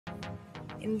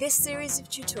In this series of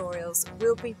tutorials,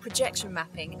 we'll be projection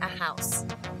mapping a house.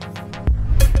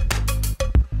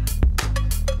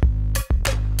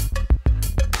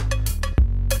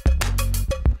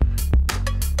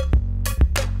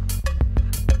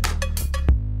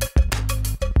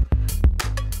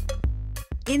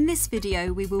 In this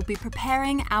video, we will be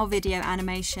preparing our video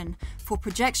animation for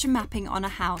projection mapping on a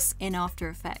house in After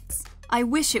Effects. I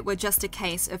wish it were just a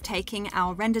case of taking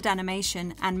our rendered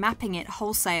animation and mapping it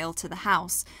wholesale to the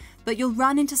house, but you'll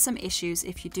run into some issues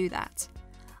if you do that.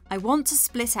 I want to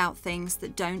split out things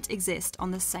that don't exist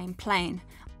on the same plane.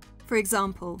 For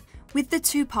example, with the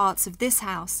two parts of this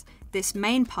house, this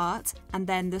main part and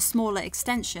then the smaller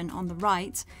extension on the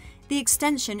right, the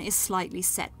extension is slightly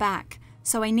set back,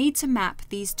 so I need to map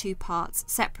these two parts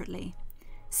separately.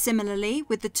 Similarly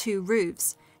with the two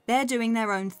roofs, they're doing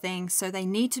their own thing, so they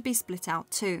need to be split out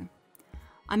too.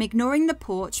 I'm ignoring the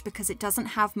porch because it doesn't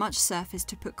have much surface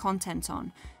to put content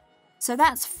on, so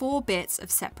that's 4 bits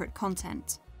of separate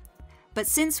content. But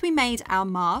since we made our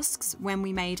masks when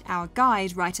we made our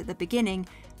guide right at the beginning,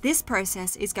 this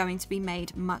process is going to be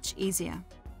made much easier.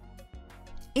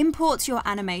 Import your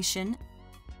animation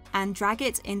and drag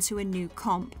it into a new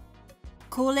comp.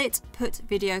 Call it Put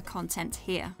Video Content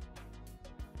Here.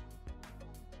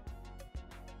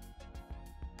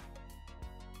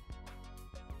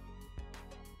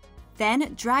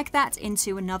 Then drag that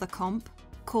into another comp,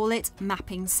 call it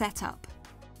Mapping Setup.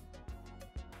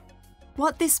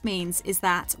 What this means is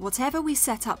that whatever we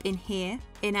set up in here,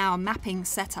 in our Mapping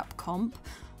Setup comp,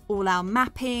 all our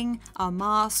mapping, our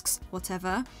masks,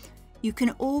 whatever, you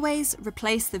can always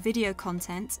replace the video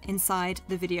content inside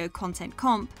the video content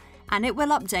comp, and it will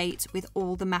update with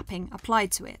all the mapping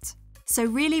applied to it. So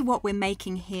really what we're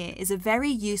making here is a very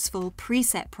useful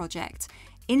preset project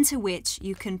into which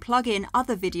you can plug in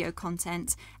other video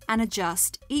content and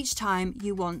adjust each time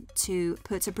you want to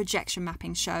put a projection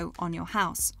mapping show on your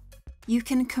house. You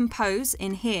can compose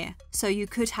in here, so you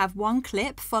could have one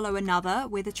clip follow another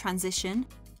with a transition.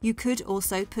 You could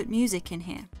also put music in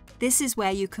here. This is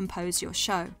where you compose your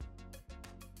show.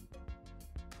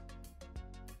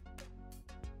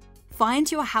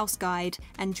 Find your house guide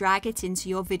and drag it into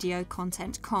your video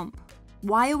content comp.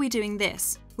 Why are we doing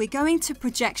this? We're going to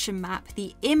projection map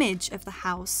the image of the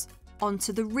house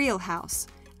onto the real house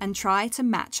and try to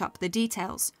match up the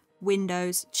details,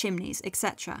 windows, chimneys,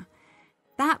 etc.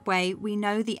 That way we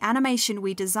know the animation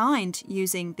we designed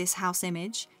using this house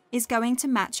image is going to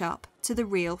match up to the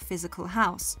real physical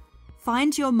house.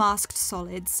 Find your masked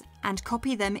solids and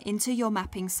copy them into your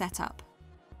mapping setup.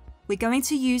 We're going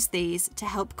to use these to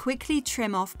help quickly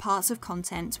trim off parts of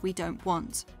content we don't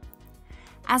want.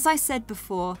 As I said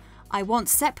before, I want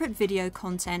separate video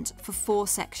content for 4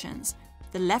 sections: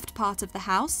 the left part of the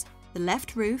house, the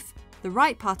left roof, the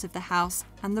right part of the house,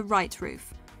 and the right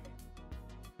roof.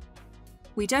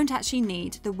 We don't actually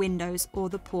need the windows or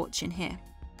the porch in here.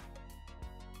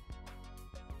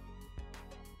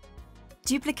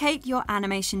 Duplicate your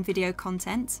animation video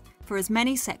content for as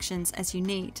many sections as you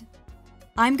need.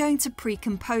 I'm going to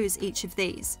pre-compose each of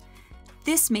these.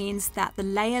 This means that the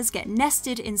layers get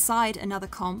nested inside another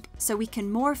comp so we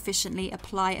can more efficiently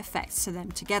apply effects to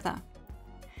them together.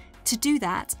 To do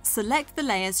that, select the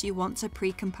layers you want to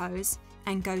pre-compose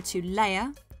and go to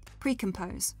Layer,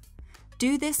 Pre-compose.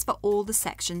 Do this for all the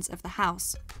sections of the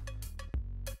house.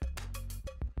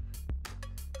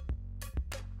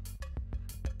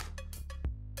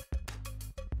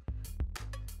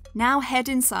 Now head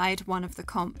inside one of the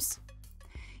comps.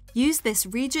 Use this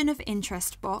region of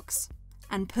interest box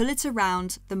and pull it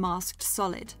around the masked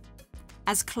solid,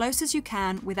 as close as you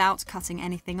can without cutting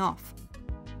anything off.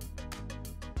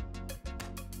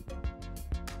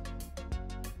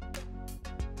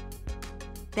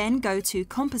 Then go to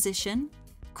Composition,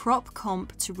 Crop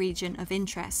Comp to Region of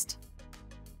Interest.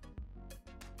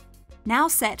 Now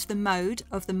set the mode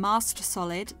of the masked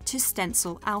solid to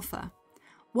Stencil Alpha.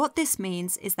 What this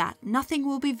means is that nothing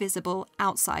will be visible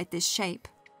outside this shape.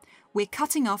 We're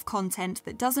cutting off content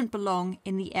that doesn't belong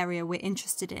in the area we're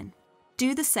interested in.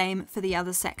 Do the same for the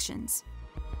other sections.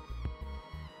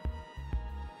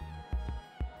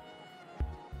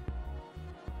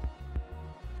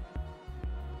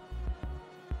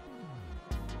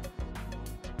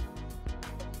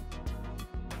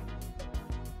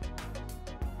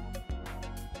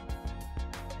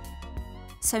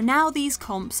 So now these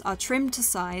comps are trimmed to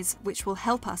size, which will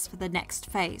help us for the next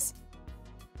phase.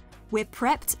 We're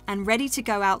prepped and ready to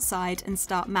go outside and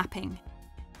start mapping.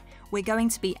 We're going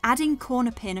to be adding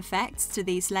corner pin effects to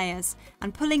these layers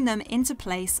and pulling them into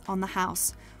place on the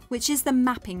house, which is the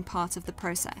mapping part of the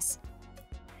process.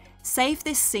 Save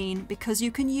this scene because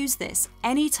you can use this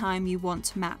anytime you want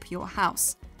to map your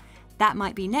house. That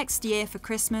might be next year for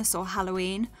Christmas or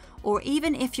Halloween, or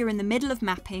even if you're in the middle of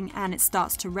mapping and it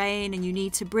starts to rain and you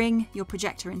need to bring your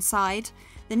projector inside,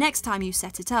 the next time you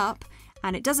set it up,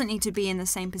 and it doesn't need to be in the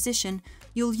same position,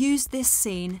 you'll use this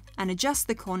scene and adjust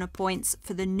the corner points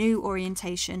for the new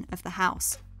orientation of the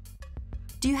house.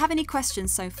 Do you have any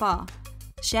questions so far?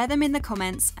 Share them in the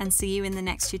comments and see you in the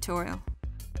next tutorial.